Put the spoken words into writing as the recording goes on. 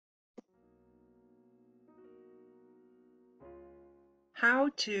How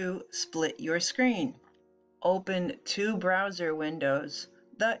to split your screen. Open two browser windows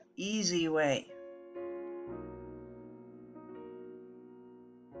the easy way.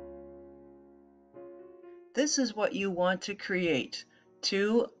 This is what you want to create.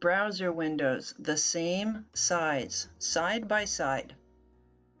 Two browser windows the same size, side by side.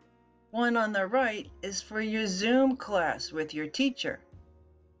 One on the right is for your Zoom class with your teacher.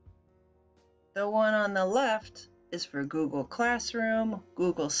 The one on the left is for Google Classroom,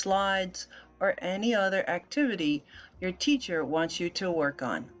 Google Slides, or any other activity your teacher wants you to work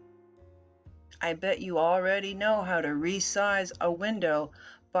on. I bet you already know how to resize a window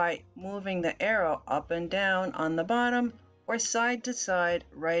by moving the arrow up and down on the bottom or side to side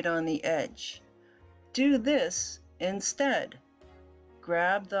right on the edge. Do this instead.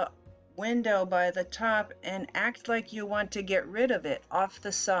 Grab the window by the top and act like you want to get rid of it off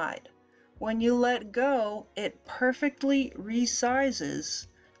the side. When you let go, it perfectly resizes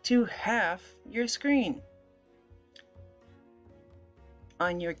to half your screen.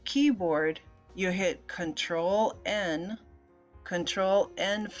 On your keyboard, you hit Control N. Control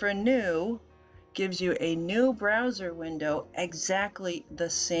N for new gives you a new browser window exactly the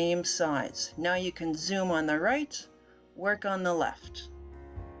same size. Now you can zoom on the right, work on the left.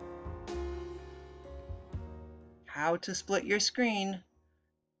 How to split your screen.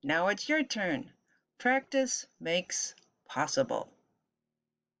 Now it's your turn. Practice makes possible.